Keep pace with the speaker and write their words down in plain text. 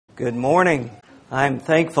Good morning. I'm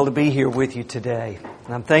thankful to be here with you today.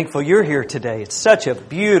 And I'm thankful you're here today. It's such a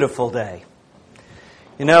beautiful day.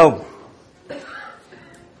 You know,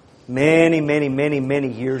 many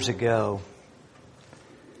years ago,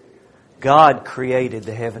 God created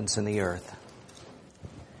the heavens and the earth.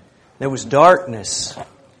 There was darkness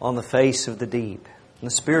on the face of the deep, and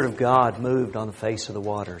the Spirit of God moved on the face of the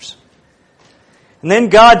waters. And then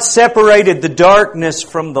God separated the darkness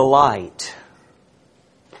from the light.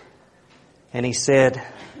 And He said,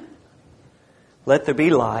 "Let there be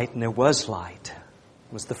light," and there was light.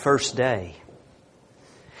 It was the first day.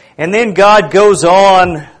 And then God goes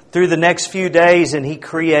on through the next few days and He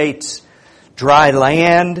creates dry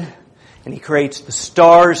land, and He creates the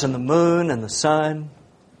stars and the moon and the sun.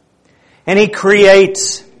 And He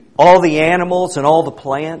creates all the animals and all the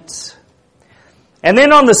plants. And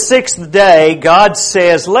then on the sixth day, God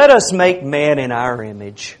says, "Let us make man in our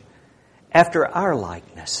image, after our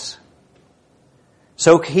likeness."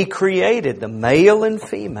 So He created the male and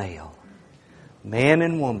female, man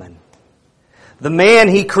and woman. The man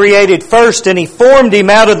He created first, and He formed him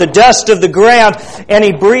out of the dust of the ground, and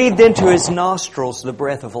He breathed into his nostrils the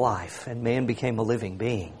breath of life, and man became a living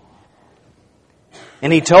being.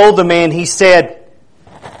 And He told the man, He said,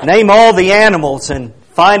 "Name all the animals and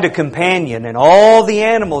find a companion." And all the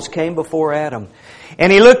animals came before Adam.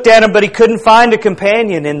 And He looked at them, but He couldn't find a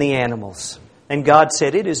companion in the animals. And God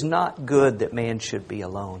said, "It is not good that man should be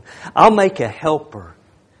alone. I'll make a helper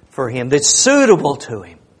for him that's suitable to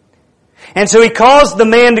him." And so He caused the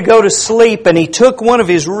man to go to sleep, and He took one of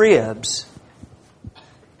his ribs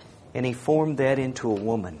and He formed that into a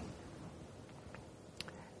woman.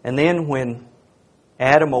 And then when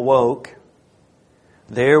Adam awoke,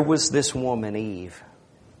 there was this woman, Eve.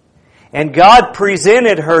 And God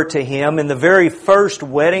presented her to him in the very first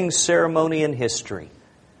wedding ceremony in history.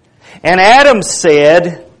 And Adam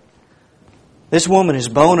said, "This woman is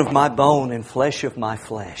bone of my bone and flesh of my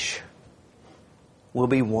flesh. We'll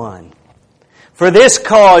be one. For this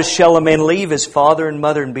cause shall a man leave his father and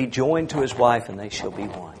mother and be joined to his wife, and they shall be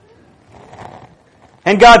one."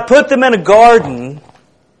 And God put them in a garden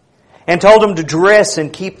and told them to dress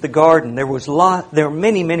and keep the garden. There were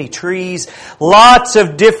many trees, lots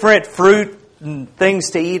of different fruit and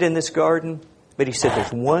things to eat in this garden. But He said,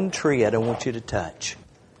 "There's one tree I don't want you to touch."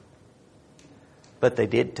 But they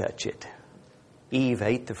did touch it. Eve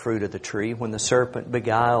ate the fruit of the tree. When the serpent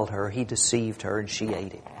beguiled her, he deceived her, and she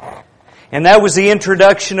ate it. And that was the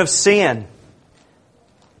introduction of sin.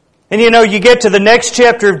 And you know, you get to the next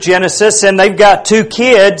chapter of Genesis, and they've got two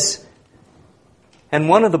kids, and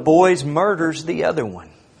one of the boys murders the other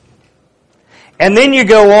one. And then you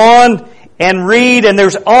go on and read, and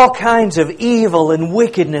there's all kinds of evil and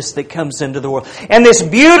wickedness that comes into the world. And this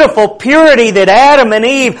beautiful purity that Adam and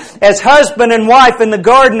Eve, as husband and wife in the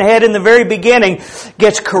garden, had in the very beginning,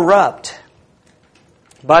 gets corrupt.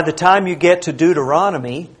 By the time you get to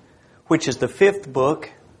Deuteronomy, which is the fifth book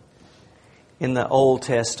in the Old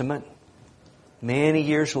Testament, many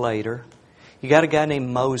years later, you got a guy named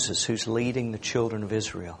Moses who's leading the children of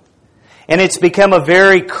Israel. And it's become a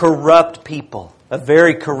very corrupt people, a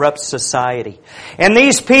very corrupt society. And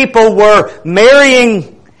these people were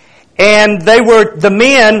marrying, and the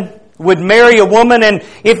men would marry a woman, and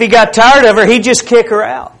if he got tired of her, he'd just kick her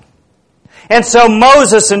out. And so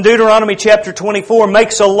Moses in Deuteronomy chapter 24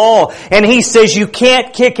 makes a law, and he says you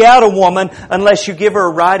can't kick out a woman unless you give her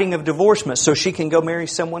a writing of divorcement so she can go marry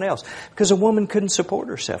someone else. Because a woman couldn't support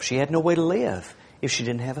herself. She had no way to live if she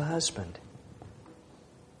didn't have a husband.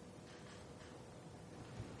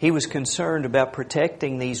 He was concerned about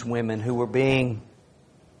protecting these women who were being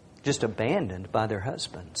just abandoned by their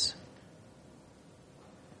husbands.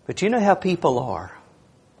 But you know how people are.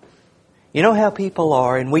 You know how people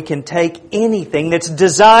are, and we can take anything that's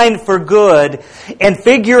designed for good and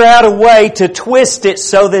figure out a way to twist it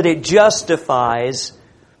so that it justifies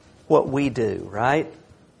what we do, right?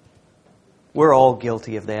 We're all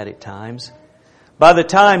guilty of that at times. By the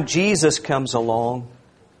time Jesus comes along,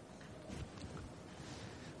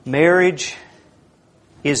 marriage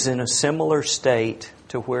is in a similar state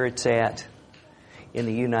to where it's at in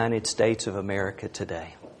the United States of America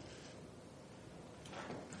today.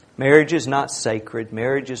 Marriage is not sacred.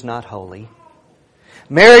 Marriage is not holy.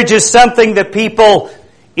 Marriage is something that people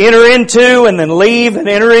enter into and then leave and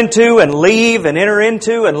enter into and leave and enter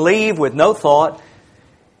into and leave with no thought.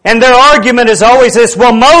 And their argument is always this,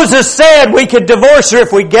 well, Moses said we could divorce her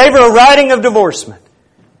if we gave her a writing of divorcement.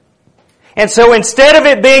 And so instead of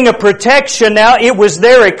it being a protection now, it was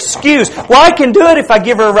their excuse. Well, I can do it if I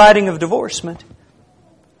give her a writing of divorcement.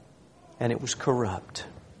 And it was corrupt.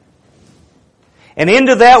 And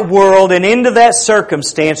into that world and into that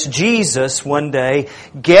circumstance, Jesus one day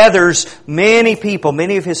gathers many people,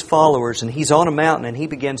 many of His followers, and He's on a mountain and He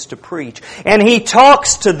begins to preach. And He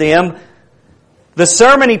talks to them. The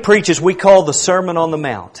sermon He preaches we call the Sermon on the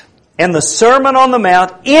Mount. And the Sermon on the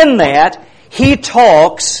Mount, in that, He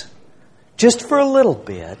talks just for a little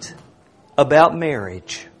bit about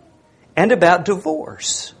marriage and about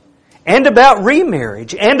divorce and about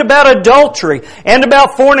remarriage and about adultery and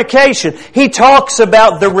about fornication. He talks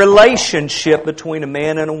about the relationship between a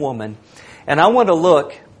man and a woman. And I want to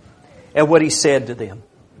look at what He said to them.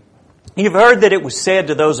 You've heard that it was said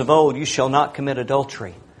to those of old, "You shall not commit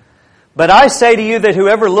adultery." But I say to you that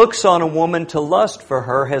whoever looks on a woman to lust for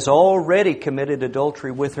her has already committed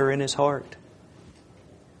adultery with her in his heart.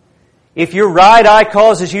 If your right eye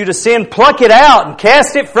causes you to sin, pluck it out and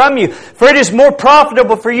cast it from you. For it is more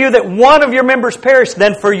profitable for you that one of your members perish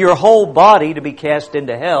than for your whole body to be cast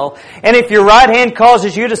into hell. And if your right hand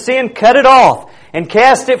causes you to sin, cut it off and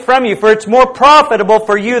cast it from you. For it's more profitable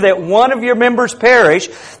for you that one of your members perish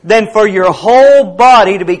than for your whole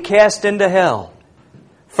body to be cast into hell.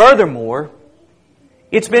 Furthermore,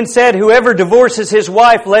 it's been said, whoever divorces his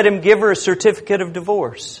wife, let him give her a certificate of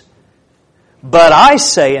divorce. But I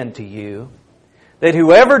say unto you that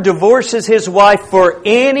whoever divorces his wife for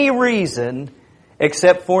any reason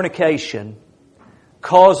except fornication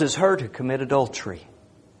causes her to commit adultery.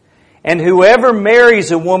 And whoever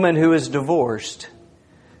marries a woman who is divorced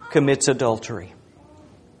commits adultery.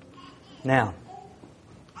 Now,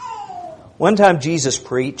 one time Jesus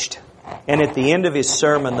preached, and at the end of His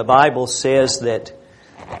sermon, the Bible says that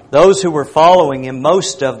those who were following Him,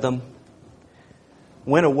 most of them,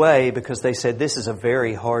 went away because they said, "This is a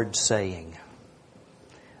very hard saying."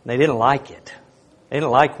 And they didn't like it. They didn't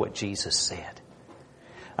like what Jesus said.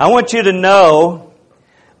 I want you to know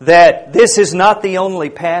that this is not the only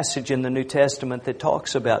passage in the New Testament that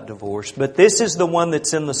talks about divorce, but this is the one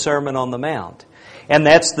that's in the Sermon on the Mount. And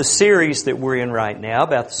that's the series that we're in right now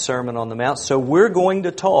about the Sermon on the Mount. So we're going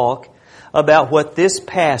to talk about what this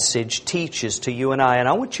passage teaches to you and I. And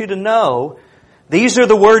I want you to know these are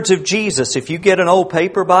the words of Jesus. If you get an old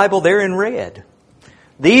paper Bible, they're in red.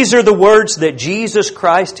 These are the words that Jesus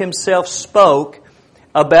Christ Himself spoke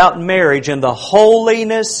about marriage and the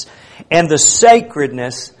holiness and the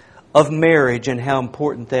sacredness of marriage and how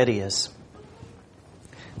important that is.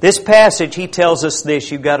 This passage, He tells us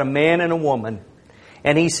this. You've got a man and a woman.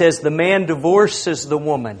 And He says the man divorces the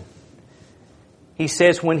woman. He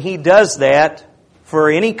says when he does that,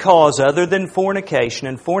 for any cause other than fornication,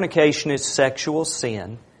 and fornication is sexual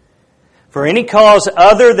sin, for any cause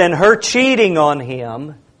other than her cheating on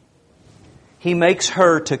him, he makes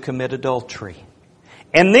her to commit adultery.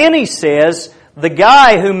 And then he says, the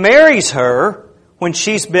guy who marries her, when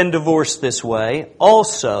she's been divorced this way,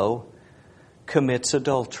 also commits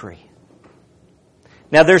adultery.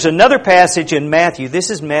 Now there's another passage in Matthew. This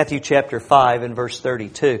is Matthew chapter 5 and verse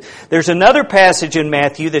 32. There's another passage in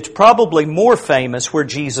Matthew that's probably more famous where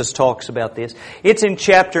Jesus talks about this. It's in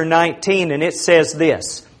chapter 19 and it says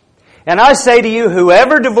this. And I say to you,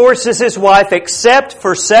 whoever divorces his wife except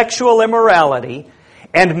for sexual immorality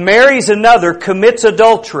and marries another commits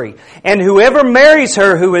adultery. And whoever marries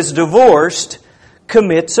her who is divorced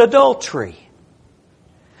commits adultery.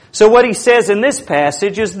 So what he says in this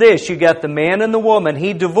passage is this. You got the man and the woman.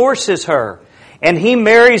 He divorces her. And he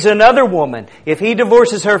marries another woman. If he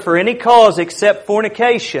divorces her for any cause except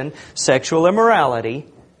fornication, sexual immorality,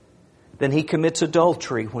 then he commits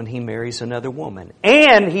adultery when he marries another woman.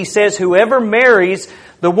 And he says whoever marries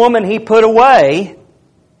the woman he put away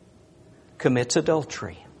commits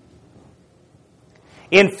adultery.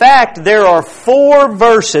 In fact, there are 4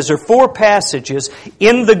 verses or 4 passages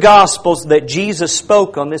in the Gospels that Jesus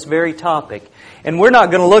spoke on this very topic. And we're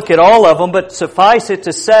not going to look at all of them, but suffice it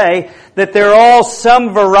to say that they're all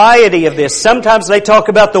some variety of this. Sometimes they talk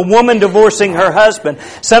about the woman divorcing her husband.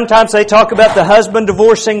 Sometimes they talk about the husband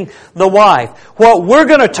divorcing the wife. What we're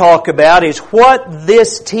going to talk about is what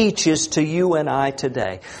this teaches to you and I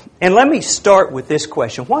today. And let me start with this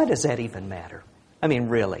question. Why does that even matter? I mean,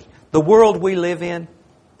 really. The world we live in,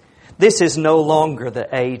 this is no longer the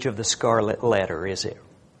age of the scarlet letter, is it?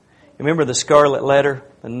 Remember the scarlet letter,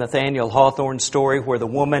 the Nathaniel Hawthorne story where the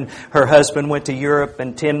woman, her husband went to Europe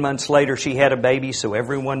and 10 months later she had a baby, so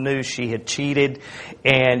everyone knew she had cheated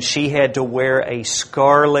and she had to wear a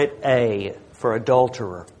scarlet A for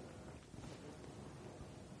adulterer.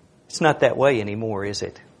 It's not that way anymore, is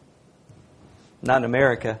it? Not in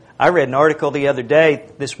America. I read an article the other day.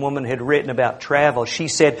 This woman had written about travel. She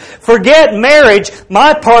said, forget marriage.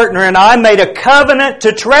 My partner and I made a covenant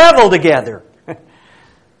to travel together.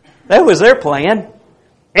 That was their plan.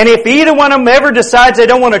 And if either one of them ever decides they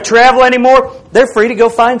don't want to travel anymore, they're free to go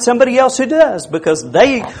find somebody else who does because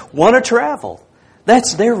they want to travel.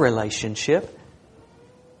 That's their relationship.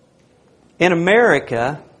 In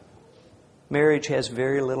America, marriage has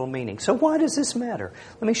very little meaning. So why does this matter?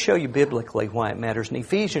 Let me show you biblically why it matters. In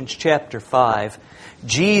Ephesians chapter 5,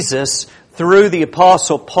 Jesus, through the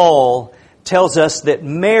Apostle Paul, tells us that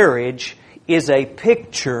marriage is a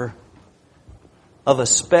picture of a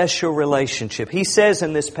special relationship. He says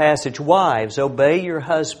in this passage, "Wives, obey your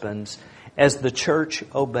husbands as the church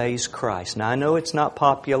obeys Christ." Now, I know it's not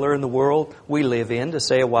popular in the world we live in to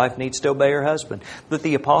say a wife needs to obey her husband, but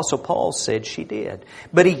the Apostle Paul said she did.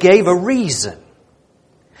 But he gave a reason.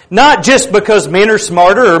 Not just because men are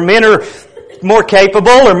smarter or men are more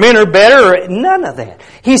capable or men are better, or none of that.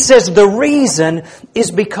 He says the reason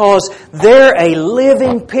is because they're a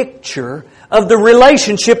living picture of the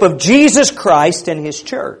relationship of Jesus Christ and His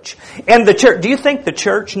church. And the church, do you think the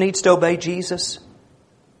church needs to obey Jesus?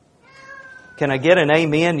 Can I get an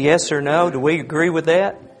amen, yes or no? Do we agree with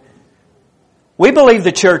that? We believe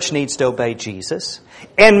the church needs to obey Jesus.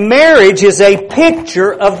 And marriage is a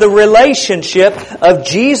picture of the relationship of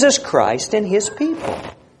Jesus Christ and His people.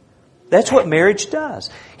 That's what marriage does.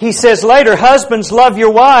 He says later, "Husbands, love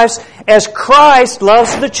your wives as Christ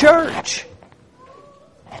loves the church."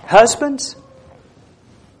 Husbands,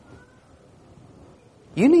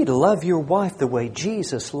 you need to love your wife the way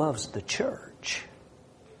Jesus loves the church.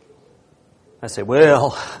 I say,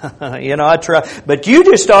 "Well, I try. But you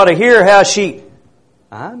just ought to hear how she..."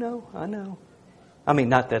 I know. I mean,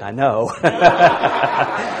 not that I know.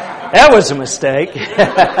 That was a mistake.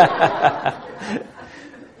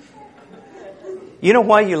 You know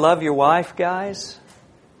why you love your wife, guys?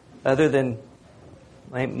 Other than,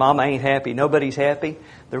 Mama ain't happy, nobody's happy.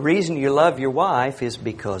 The reason you love your wife is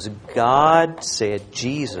because God said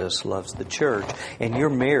Jesus loves the church. And your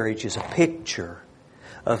marriage is a picture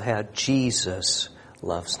of how Jesus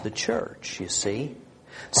loves the church, you see.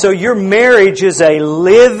 So your marriage is a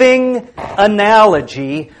living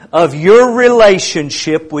analogy of your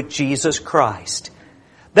relationship with Jesus Christ.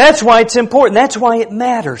 That's why it's important. That's why it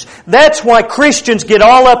matters. That's why Christians get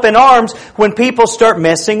all up in arms when people start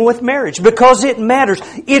messing with marriage. Because it matters.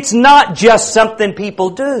 It's not just something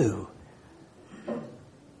people do.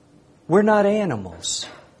 We're not animals.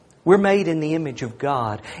 We're made in the image of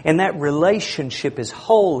God. And that relationship is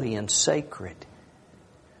holy and sacred.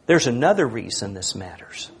 There's another reason this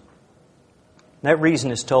matters. That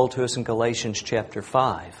reason is told to us in Galatians chapter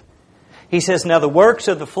 5. He says, "Now the works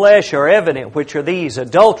of the flesh are evident, which are these: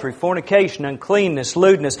 adultery, fornication, uncleanness,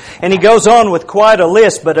 lewdness." And he goes on with quite a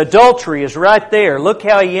list, but adultery is right there. Look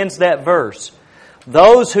how he ends that verse.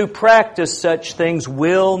 "Those who practice such things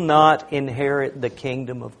will not inherit the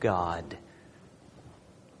kingdom of God."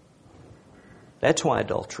 That's why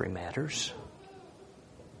adultery matters.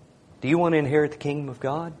 Do you want to inherit the kingdom of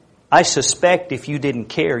God? I suspect if you didn't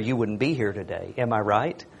care, you wouldn't be here today. Am I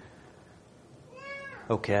right?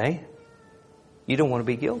 Okay. You don't want to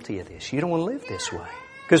be guilty of this. You don't want to live this way.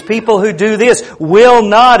 Because people who do this will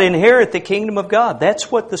not inherit the kingdom of God.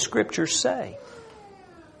 That's what the Scriptures say.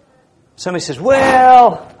 Somebody says,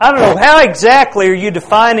 "Well, I don't know, how exactly are you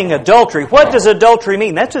defining adultery? What does adultery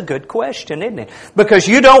mean?" That's a good question, isn't it? Because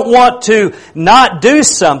you don't want to not do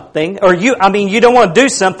something, or you don't want to do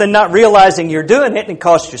something not realizing you're doing it and it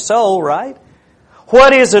costs your soul, right?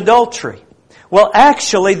 What is adultery? Well,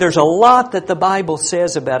 actually, there's a lot that the Bible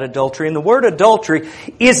says about adultery. And the word adultery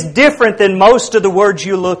is different than most of the words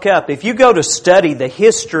you look up. If you go to study the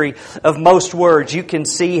history of most words, you can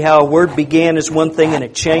see how a word began as one thing and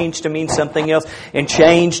it changed to mean something else and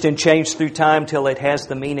changed through time till it has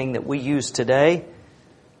the meaning that we use today.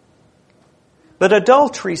 But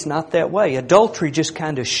adultery's not that way. Adultery just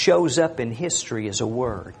kind of shows up in history as a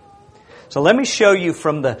word. So let me show you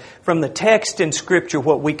from the text in Scripture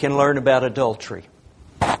what we can learn about adultery.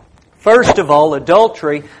 First of all,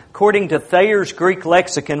 adultery, according to Thayer's Greek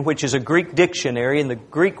lexicon, which is a Greek dictionary, and the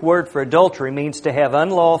Greek word for adultery means to have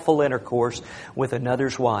unlawful intercourse with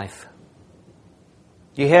another's wife.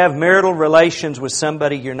 You have marital relations with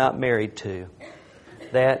somebody you're not married to.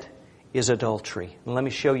 That is adultery. And let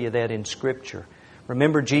me show you that in Scripture.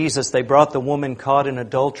 Remember Jesus, they brought the woman caught in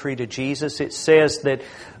adultery to Jesus. It says that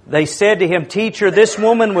they said to Him, "Teacher, this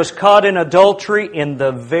woman was caught in adultery in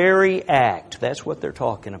the very act." That's what they're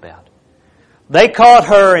talking about. They caught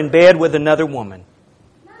her in bed with another woman.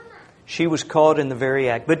 She was caught in the very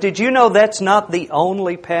act. But did you know that's not the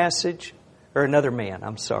only passage? Or another man,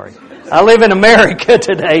 I'm sorry. I live in America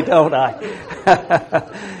today, don't I?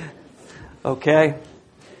 Okay.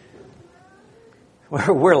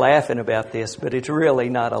 We're laughing about this, but it's really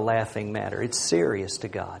not a laughing matter. It's serious to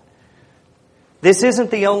God. This isn't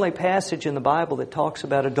the only passage in the Bible that talks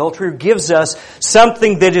about adultery or gives us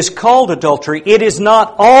something that is called adultery. It is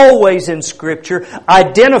not always in Scripture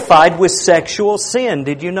identified with sexual sin.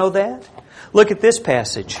 Did you know that? Look at this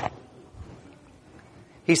passage.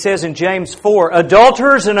 He says in James 4,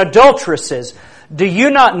 "Adulterers and adulteresses, do you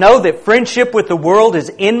not know that friendship with the world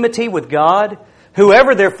is enmity with God?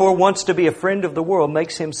 Whoever therefore wants to be a friend of the world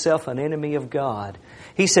makes himself an enemy of God."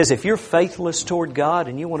 He says if you're faithless toward God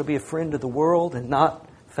and you want to be a friend of the world and not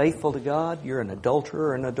faithful to God, you're an adulterer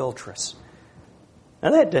or an adulteress.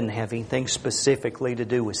 Now that doesn't have anything specifically to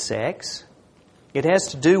do with sex. It has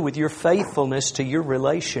to do with your faithfulness to your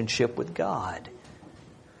relationship with God.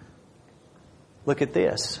 Look at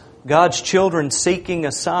this. God's children seeking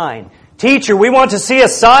a sign. "Teacher, we want to see a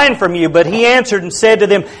sign from you." But He answered and said to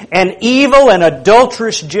them, "An evil and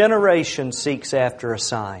adulterous generation seeks after a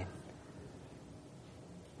sign."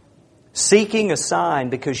 Seeking a sign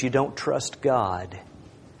because you don't trust God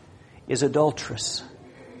is adulterous.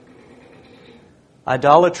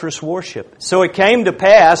 Idolatrous worship. "So it came to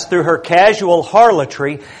pass through her casual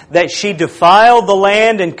harlotry that she defiled the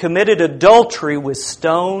land and committed adultery with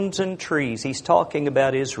stones and trees." He's talking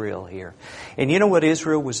about Israel here. And you know what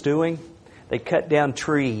Israel was doing? They cut down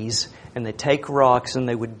trees and they take rocks and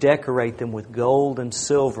they would decorate them with gold and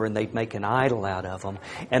silver and they'd make an idol out of them.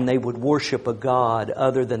 And they would worship a god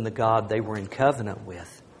other than the God they were in covenant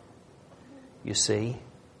with. You see?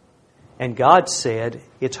 And God said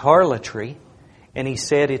it's harlotry. And He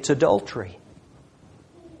said it's adultery.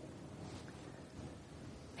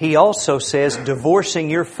 He also says divorcing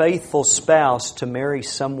your faithful spouse to marry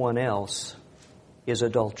someone else is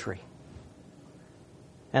adultery.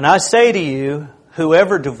 And I say to you,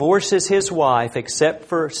 whoever divorces his wife except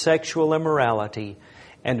for sexual immorality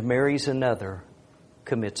and marries another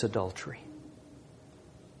commits adultery.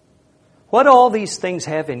 What do all these things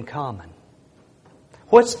have in common?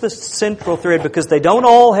 What's the central thread? Because they don't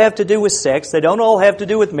all have to do with sex. They don't all have to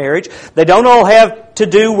do with marriage. They don't all have to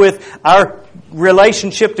do with our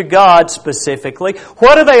relationship to God specifically.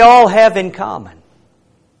 What do they all have in common?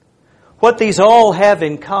 What these all have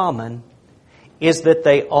in common is that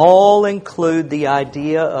they all include the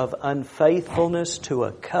idea of unfaithfulness to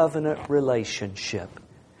a covenant relationship.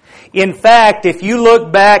 In fact, if you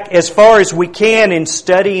look back as far as we can in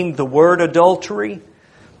studying the word adultery,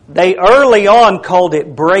 they early on called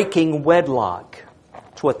it breaking wedlock.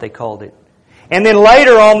 That's what they called it. And then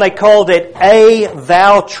later on they called it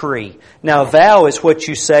adultery. Now a vow is what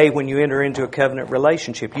you say when you enter into a covenant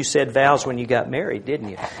relationship. You said vows when you got married, didn't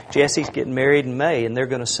you? Jesse's getting married in May and they're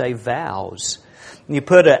going to say vows. And you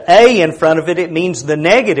put an A in front of it, it means the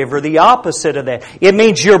negative or the opposite of that. It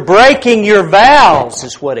means you're breaking your vows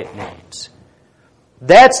is what it means.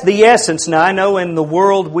 That's the essence. Now, I know in the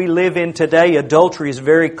world we live in today, adultery is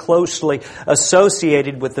very closely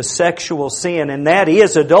associated with the sexual sin, and that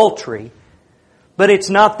is adultery. But it's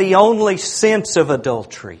not the only sense of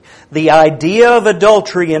adultery. The idea of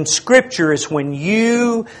adultery in Scripture is when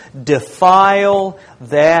you defile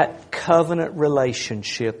that covenant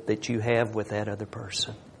relationship that you have with that other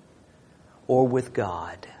person or with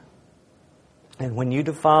God. And when you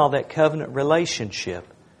defile that covenant relationship,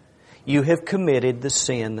 you have committed the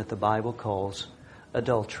sin that the Bible calls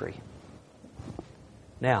adultery.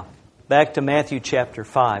 Now, back to Matthew chapter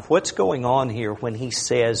 5. What's going on here when He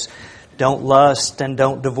says, don't lust and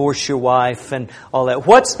don't divorce your wife and all that?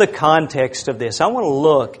 What's the context of this? I want to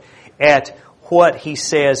look at what He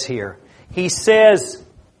says here. He says,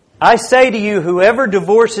 "I say to you, whoever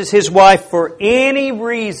divorces his wife for any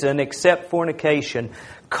reason except fornication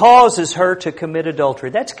causes her to commit adultery."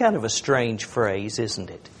 That's kind of a strange phrase, isn't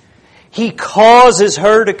it? He causes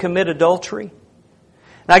her to commit adultery.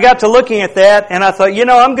 And I got to looking at that and I thought,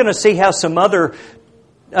 I'm going to see how some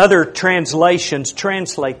other translations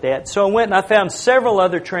translate that. So I went and I found several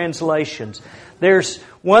other translations. There's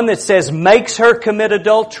one that says makes her commit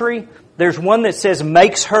adultery. There's one that says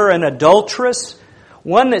makes her an adulteress.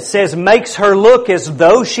 One that says makes her look as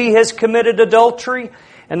though she has committed adultery.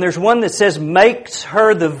 And there's one that says makes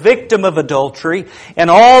her the victim of adultery. And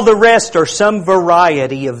all the rest are some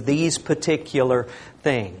variety of these particular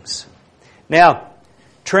things. Now,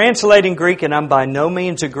 translating Greek, and I'm by no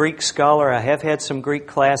means a Greek scholar. I have had some Greek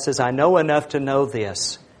classes. I know enough to know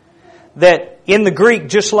this. That in the Greek,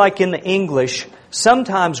 just like in the English,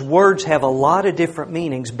 sometimes words have a lot of different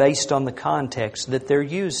meanings based on the context that they're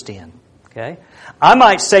used in. Okay? I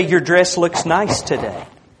might say your dress looks nice today.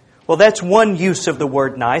 Well, that's one use of the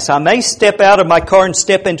word nice. I may step out of my car and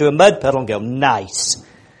step into a mud puddle and go, nice.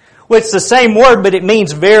 Well, it's the same word, but it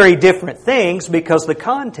means very different things because the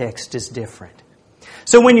context is different.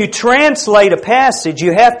 So when you translate a passage,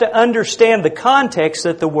 you have to understand the context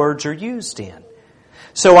that the words are used in.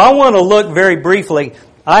 So I want to look very briefly.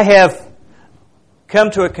 I have come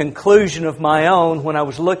to a conclusion of my own when I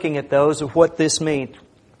was looking at those of what this means.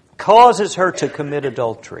 Causes her to commit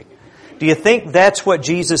adultery. Do you think that's what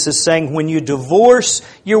Jesus is saying? When you divorce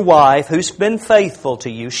your wife who's been faithful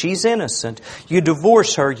to you, she's innocent, you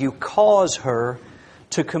divorce her, you cause her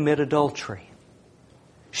to commit adultery.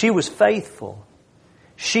 She was faithful.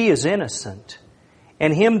 She is innocent.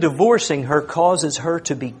 And him divorcing her causes her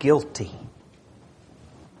to be guilty.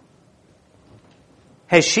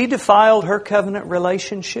 Has she defiled her covenant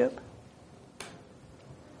relationship?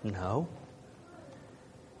 No.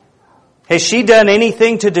 Has she done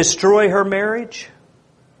anything to destroy her marriage?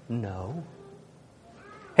 No.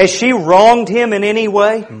 Has she wronged him in any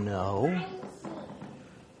way? No.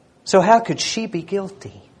 So how could she be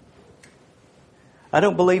guilty? I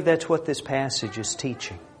don't believe that's what this passage is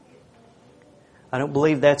teaching. I don't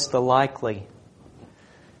believe that's the likely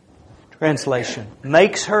translation.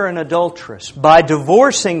 Makes her an adulteress. By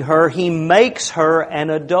divorcing her, he makes her an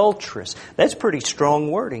adulteress. That's pretty strong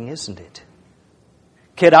wording, isn't it?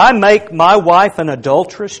 Could I make my wife an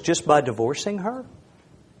adulteress just by divorcing her?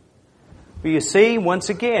 Well, you see, once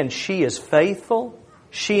again, she is faithful.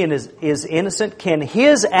 She is innocent. Can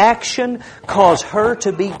his action cause her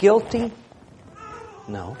to be guilty?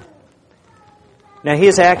 No. Now,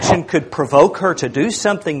 his action could provoke her to do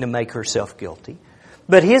something to make herself guilty,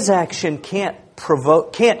 but his action can't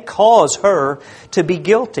cause her to be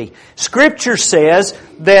guilty. Scripture says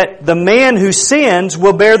that the man who sins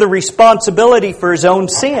will bear the responsibility for his own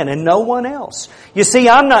sin and no one else. You see,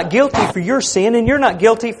 I'm not guilty for your sin and you're not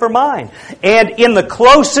guilty for mine. And in the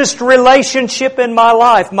closest relationship in my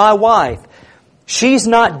life, my wife, she's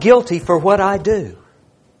not guilty for what I do.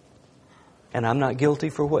 And I'm not guilty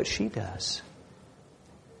for what she does.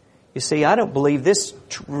 You see, I don't believe this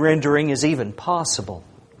rendering is even possible.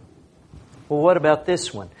 Well, what about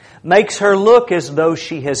this one? Makes her look as though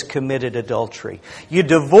she has committed adultery. You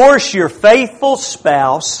divorce your faithful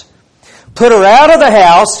spouse, put her out of the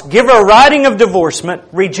house, give her a writing of divorcement,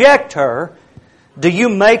 reject her. Do you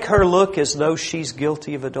make her look as though she's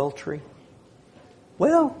guilty of adultery?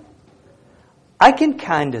 Well, I can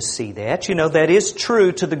kind of see that. You know, that is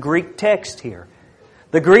true to the Greek text here.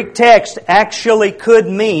 The Greek text actually could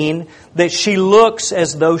mean that she looks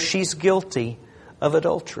as though she's guilty of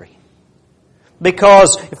adultery.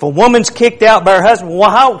 Because if a woman's kicked out by her husband,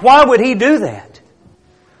 why would he do that?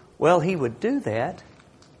 Well, he would do that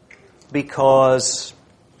because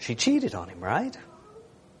she cheated on him, right?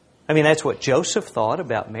 I mean, that's what Joseph thought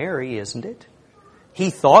about Mary, isn't it? He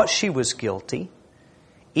thought she was guilty,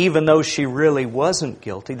 even though she really wasn't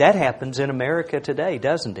guilty. That happens in America today,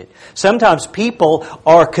 doesn't it? Sometimes people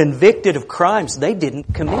are convicted of crimes they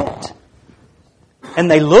didn't commit. And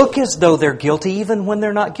they look as though they're guilty even when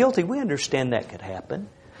they're not guilty. We understand that could happen.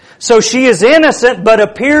 So she is innocent but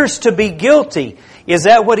appears to be guilty. Is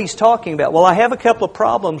that what he's talking about? Well, I have a couple of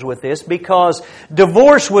problems with this because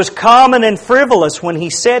divorce was common and frivolous when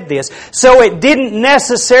he said this. So it didn't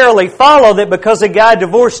necessarily follow that because a guy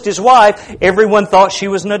divorced his wife, everyone thought she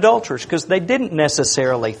was an adulteress, because they didn't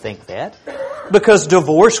necessarily think that. Because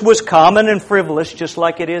divorce was common and frivolous just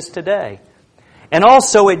like it is today. And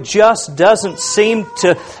also it just doesn't seem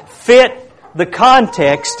to fit the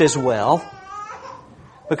context as well,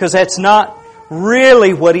 because that's not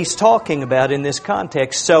really what he's talking about in this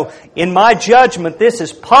context. So, in my judgment, this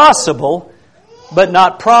is possible, but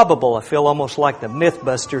not probable. I feel almost like the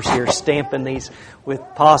Mythbusters here, stamping these with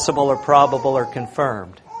possible or probable or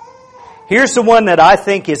confirmed. Here's the one that I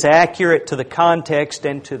think is accurate to the context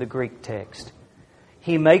and to the Greek text.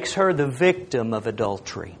 He makes her the victim of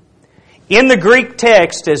adultery. In the Greek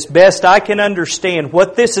text, as best I can understand,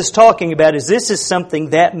 what this is talking about is this is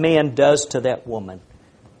something that man does to that woman.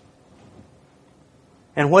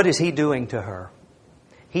 And what is he doing to her?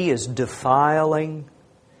 He is defiling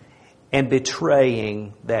and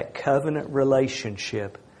betraying that covenant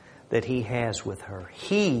relationship that he has with her.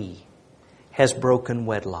 He has broken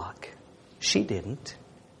wedlock. She didn't.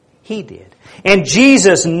 He did. And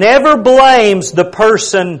Jesus never blames the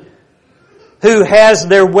person who has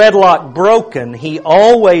their wedlock broken. He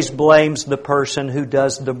always blames the person who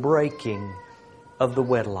does the breaking of the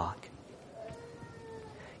wedlock.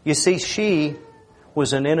 You see, she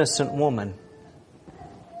was an innocent woman.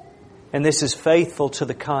 And this is faithful to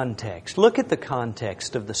the context. Look at the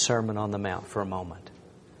context of the Sermon on the Mount for a moment.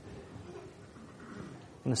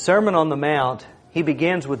 In the Sermon on the Mount, he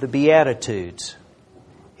begins with the Beatitudes.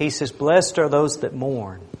 He says, "Blessed are those that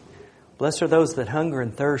mourn, Blessed are those that hunger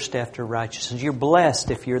and thirst after righteousness. You're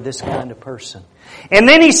blessed if you're this kind of person. And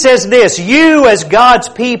then He says this, you as God's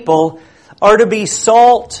people are to be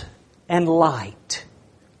salt and light.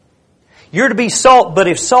 You're to be salt, but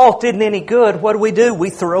if salt isn't any good, what do?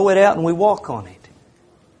 We throw it out and we walk on it.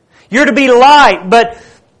 You're to be light,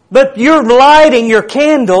 but you're lighting your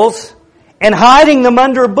candles and hiding them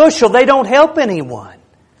under a bushel. They don't help anyone.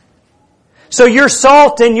 So you're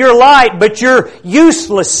salt and you're light, but you're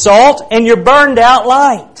useless salt and you're burned out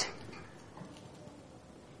light.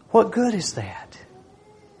 What good is that?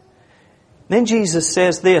 Then Jesus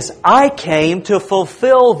says this, I came to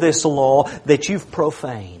fulfill this law that you've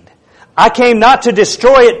profaned. I came not to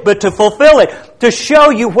destroy it, but to fulfill it, to show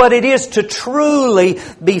you what it is to truly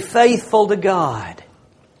be faithful to God.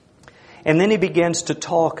 And then He begins to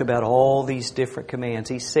talk about all these different commands.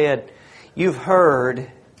 He said, you've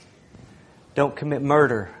heard, don't commit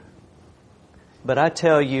murder. But I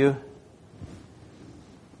tell you,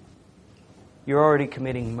 you're already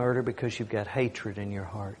committing murder because you've got hatred in your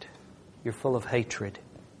heart. You're full of hatred.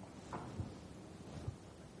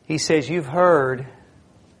 He says, you've heard,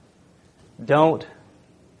 don't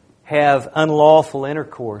have unlawful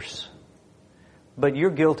intercourse. But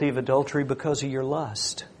you're guilty of adultery because of your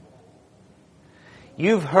lust.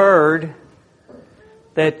 You've heard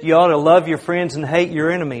that you ought to love your friends and hate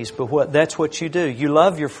your enemies, but that's what you do. You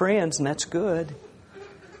love your friends, and that's good,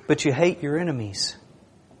 but you hate your enemies.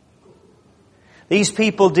 These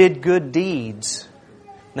people did good deeds.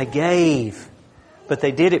 They gave, but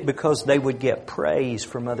they did it because they would get praise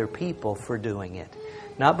from other people for doing it,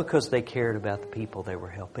 not because they cared about the people they were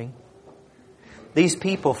helping. These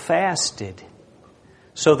people fasted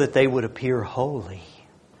so that they would appear holy.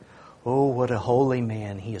 Oh, what a holy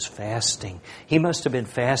man. He is fasting. He must have been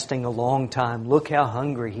fasting a long time. Look how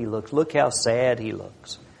hungry he looks. Look how sad he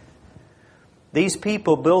looks. These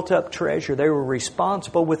people built up treasure. They were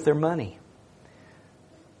responsible with their money.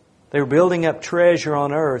 They were building up treasure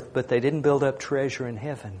on earth, but they didn't build up treasure in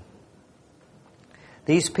heaven.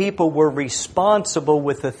 These people were responsible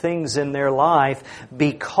with the things in their life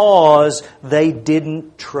because they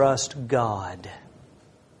didn't trust God.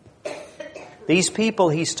 These people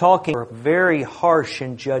He's talking are very harsh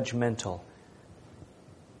and judgmental.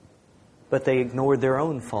 But they ignored their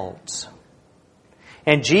own faults.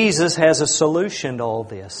 And Jesus has a solution to all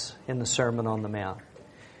this in the Sermon on the Mount.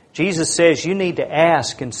 Jesus says you need to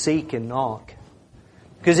ask and seek and knock.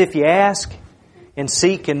 Because if you ask and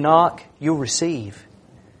seek and knock, you'll receive.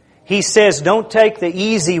 He says don't take the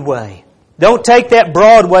easy way. Don't take that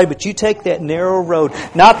broad way, but you take that narrow road.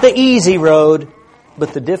 Not the easy road,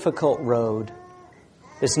 but the difficult road.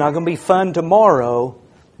 It's not going to be fun tomorrow,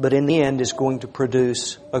 but in the end it's going to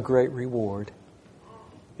produce a great reward.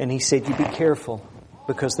 And He said, you be careful,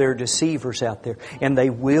 because there are deceivers out there. And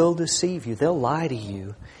they will deceive you. They'll lie to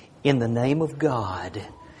you in the name of God.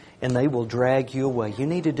 And they will drag you away. You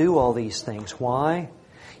need to do all these things. Why?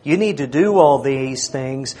 You need to do all these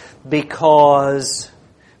things because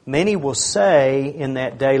many will say in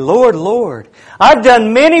that day, Lord, Lord, I've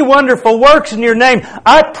done many wonderful works in Your name.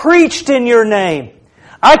 I preached in Your name.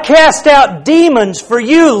 I cast out demons for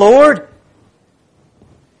You, Lord.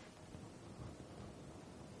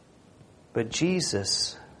 But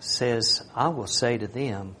Jesus says, I will say to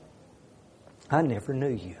them, I never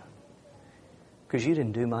knew you. Because you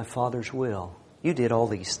didn't do My Father's will. You did all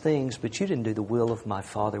these things, but you didn't do the will of My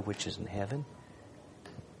Father which is in heaven.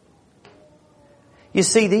 You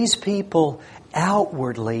see, these people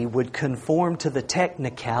outwardly would conform to the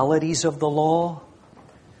technicalities of the law,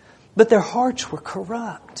 but their hearts were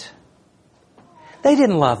corrupt. They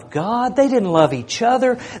didn't love God. They didn't love each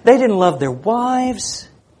other. They didn't love their wives.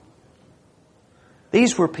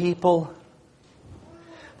 These were people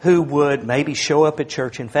who would maybe show up at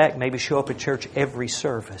church. In fact, maybe show up at church every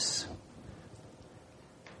service.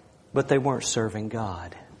 But they weren't serving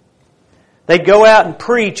God. They'd go out and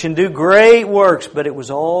preach and do great works, but it was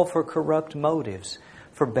all for corrupt motives,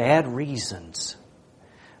 for bad reasons.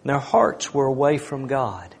 And their hearts were away from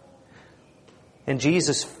God. And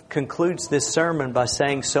Jesus concludes this sermon by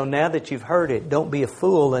saying, so now that you've heard it, don't be a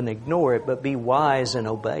fool and ignore it, but be wise and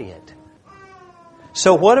obey it.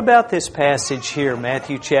 So what about this passage here,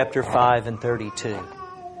 Matthew chapter 5 and 32?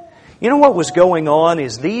 You know what was going on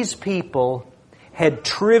is these people had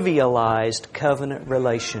trivialized covenant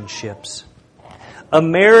relationships. A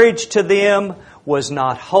marriage to them was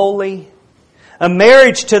not holy. A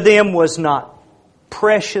marriage to them was not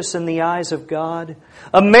precious in the eyes of God.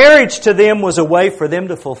 A marriage to them was a way for them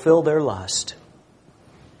to fulfill their lust.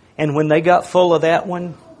 And when they got full of that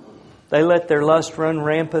one, they let their lust run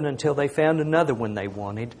rampant until they found another one they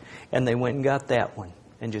wanted, and they went and got that one.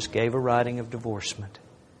 and just gave a writing of divorcement.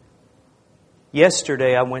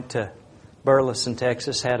 Yesterday I went to Burleson,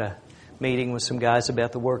 Texas, had a meeting with some guys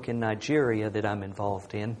about the work in Nigeria that I'm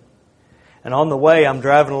involved in. And on the way, I'm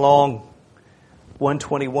driving along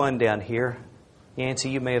 121 down here. Yancey,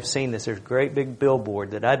 you may have seen this. There's a great big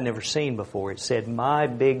billboard that I'd never seen before. It said,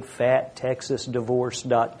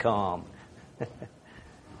 MyBigFatTexasDivorce.com.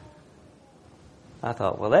 I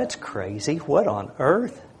thought, well, that's crazy. What on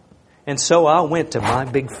earth? And so I went to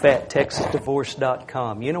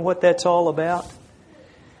MyBigFatTexasDivorce.com. You know what that's all about?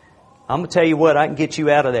 I'm going to tell you what, I can get you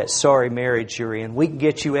out of that sorry marriage you're in. We can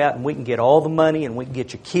get you out and we can get all the money and we can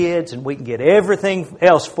get your kids and we can get everything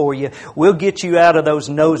else for you. We'll get you out of those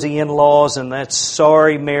nosy in-laws and that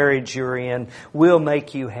sorry marriage you're in. We'll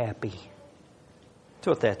make you happy. That's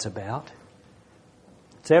what that's about.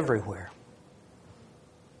 It's everywhere.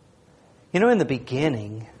 You know, in the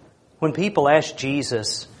beginning, when people asked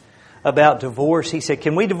Jesus about divorce, He said,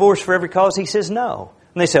 can we divorce for every cause? He says, no.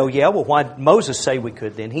 And they say, oh yeah, well why did Moses say we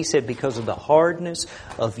could then? He said, because of the hardness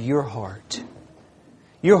of your heart.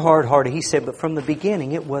 You're hard-hearted. He said, but from the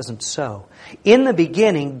beginning it wasn't so. In the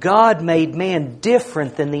beginning, God made man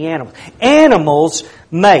different than the animals. Animals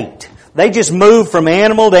mate. They just move from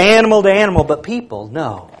animal to animal to animal, but people,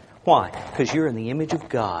 no. Why? Because you're in the image of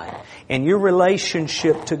God. And your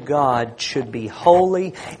relationship to God should be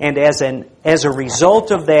holy. And as a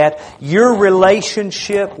result of that, your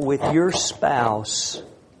relationship with your spouse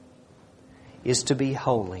is to be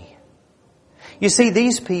holy. You see,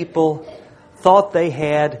 these people thought they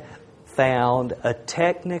had found a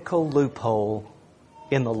technical loophole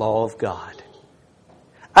in the law of God.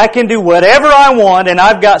 I can do whatever I want, and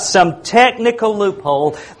I've got some technical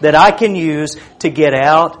loophole that I can use to get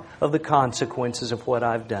out of the consequences of what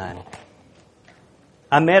I've done.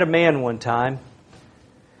 I met a man one time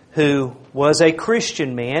who was a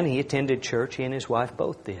Christian man. He attended church. He and his wife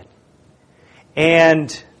both did.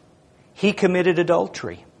 And he committed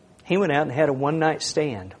adultery. He went out and had a one-night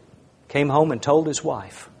stand. Came home and told his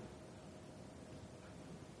wife.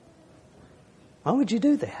 Why would you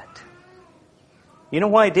do that? You know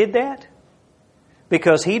why he did that?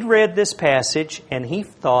 Because he'd read this passage and he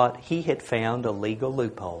thought he had found a legal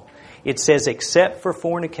loophole. It says, except for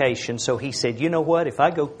fornication. So he said, you know what? If I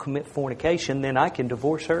go commit fornication, then I can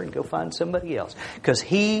divorce her and go find somebody else. Because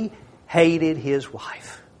he hated his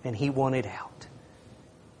wife and he wanted out.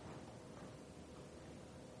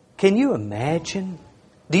 Can you imagine?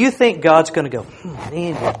 Do you think God's going to go,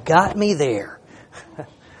 man, you got me there?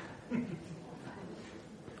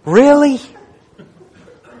 Really?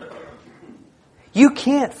 You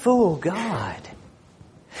can't fool God.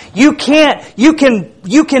 You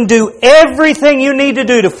can do everything you need to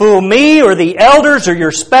do to fool me or the elders or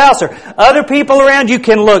your spouse or other people around. You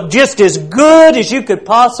can look just as good as you could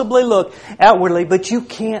possibly look outwardly, but you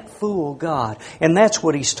can't fool God. And that's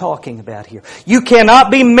what He's talking about here. You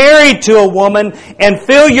cannot be married to a woman and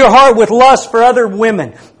fill your heart with lust for other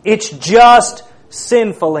women. It's just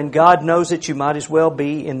sinful, and God knows that you might as well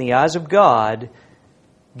be, in the eyes of God,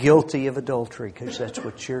 guilty of adultery, because that's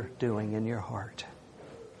what you're doing in your heart.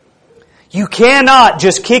 You cannot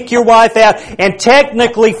just kick your wife out and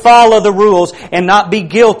technically follow the rules and not be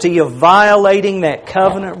guilty of violating that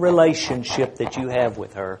covenant relationship that you have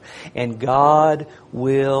with her. And God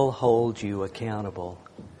will hold you accountable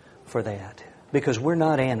for that. Because we're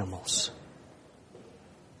not animals.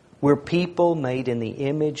 We're people made in the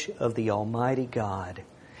image of the Almighty God.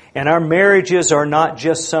 And our marriages are not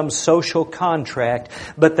just some social contract,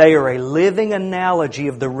 but they are a living analogy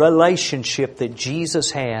of the relationship that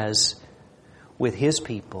Jesus has with His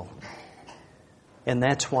people. And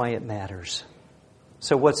that's why it matters.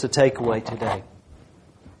 So what's the takeaway today?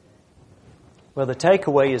 Well, the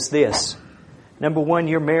takeaway is this. Number one,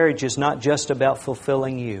 your marriage is not just about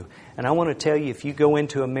fulfilling you. And I want to tell you, if you go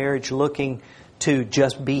into a marriage looking to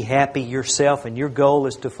just be happy yourself and your goal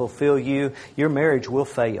is to fulfill you, your marriage will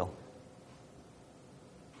fail.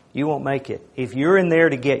 You won't make it. If you're in there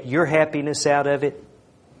to get your happiness out of it,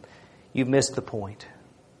 you've missed the point.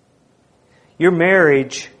 Your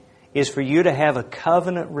marriage is for you to have a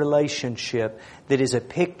covenant relationship that is a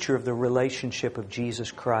picture of the relationship of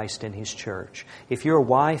Jesus Christ and His church. If you're a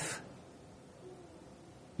wife,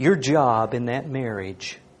 your job in that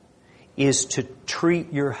marriage is to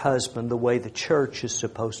treat your husband the way the church is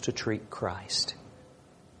supposed to treat Christ.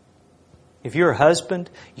 If you're a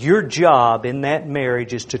husband, your job in that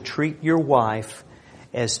marriage is to treat your wife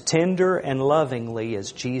as tender and lovingly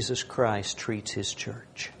as Jesus Christ treats His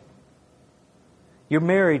church. Your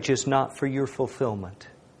marriage is not for your fulfillment.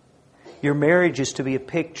 Your marriage is to be a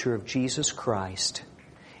picture of Jesus Christ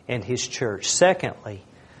and His church. Secondly,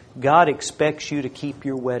 God expects you to keep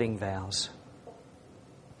your wedding vows.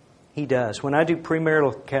 He does. When I do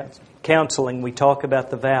premarital counseling, we talk about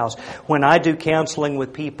the vows. When I do counseling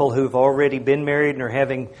with people who've already been married and are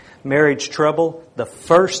having marriage trouble, the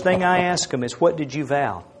first thing I ask them is, what did you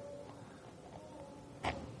vow?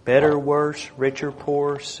 Better, worse, richer,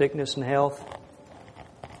 poorer, sickness and health?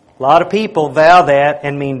 A lot of people vow that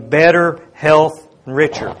and mean better, health, and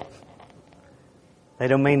richer. They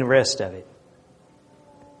don't mean the rest of it.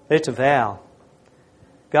 It's a vow.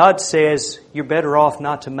 God says you're better off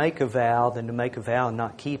not to make a vow than to make a vow and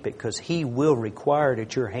not keep it, because He will require it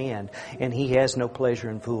at your hand, and He has no pleasure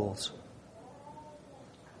in fools.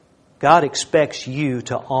 God expects you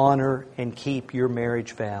to honor and keep your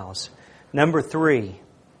marriage vows. Number 3,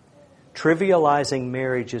 trivializing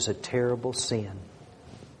marriage is a terrible sin.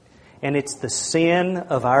 And it's the sin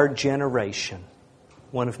of our generation,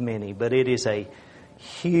 one of many, but it is a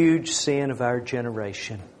huge sin of our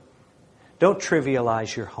generation. Don't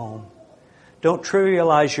trivialize your home. Don't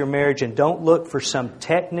trivialize your marriage, and don't look for some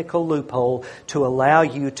technical loophole to allow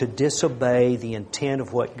you to disobey the intent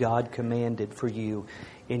of what God commanded for you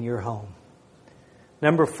in your home.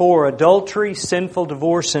 Number 4, adultery, sinful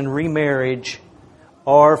divorce, and remarriage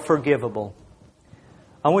are forgivable.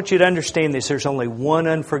 I want you to understand this. There's only one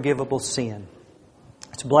unforgivable sin.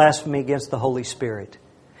 It's blasphemy against the Holy Spirit.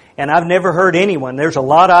 And I've never heard anyone, there's a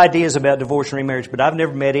lot of ideas about divorce and remarriage, but I've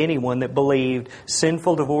never met anyone that believed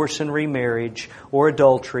sinful divorce and remarriage or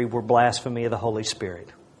adultery were blasphemy of the Holy Spirit.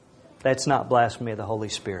 That's not blasphemy of the Holy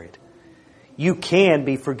Spirit. You can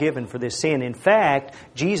be forgiven for this sin. In fact,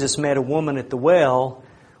 Jesus met a woman at the well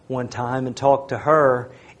one time and talked to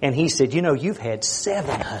her, and He said, you know, you've had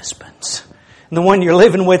 7 husbands. And the one you're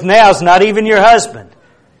living with now is not even your husband.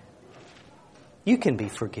 You can be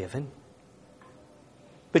forgiven.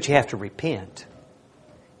 But you have to repent.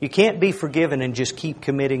 You can't be forgiven and just keep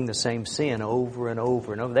committing the same sin over and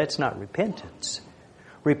over and over. That's not repentance.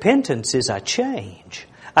 Repentance is I change.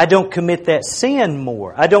 I don't commit that sin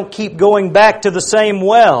more. I don't keep going back to the same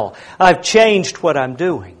well. I've changed what I'm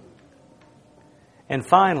doing. And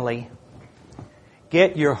finally,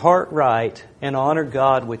 get your heart right and honor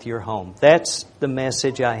God with your home. That's the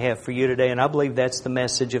message I have for you today, and I believe that's the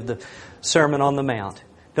message of the Sermon on the Mount.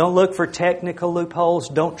 Don't look for technical loopholes.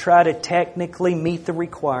 Don't try to technically meet the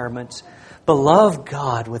requirements. But love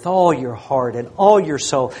God with all your heart and all your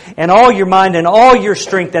soul and all your mind and all your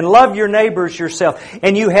strength, and love your neighbor as yourself.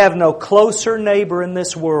 And you have no closer neighbor in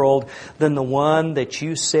this world than the one that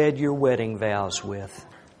you said your wedding vows with.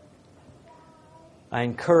 I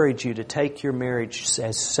encourage you to take your marriage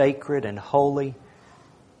as sacred and holy.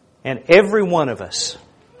 And every one of us,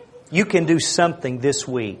 you can do something this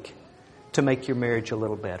week to make your marriage a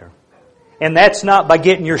little better. And that's not by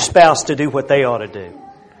getting your spouse to do what they ought to do.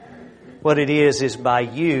 What it is by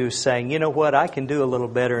you saying, you know what, I can do a little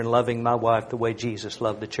better in loving my wife the way Jesus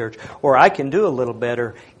loved the church. Or I can do a little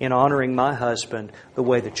better in honoring my husband the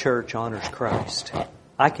way the church honors Christ.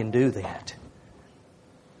 I can do that.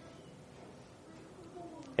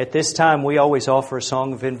 At this time, we always offer a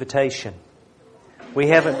song of invitation. We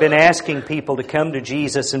haven't been asking people to come to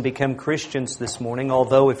Jesus and become Christians this morning,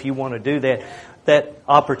 although if you want to do that, that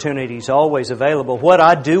opportunity is always available. What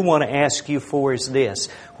I do want to ask you for is this: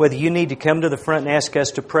 whether you need to come to the front and ask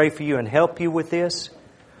us to pray for you and help you with this,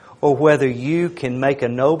 or whether you can make a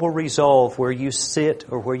noble resolve where you sit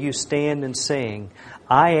or where you stand and sing,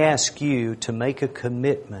 I ask you to make a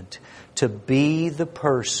commitment to be the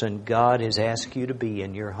person God has asked you to be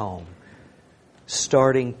in your home,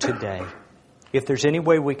 starting today. If there's any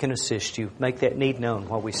way we can assist you, make that need known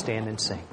while we stand and sing.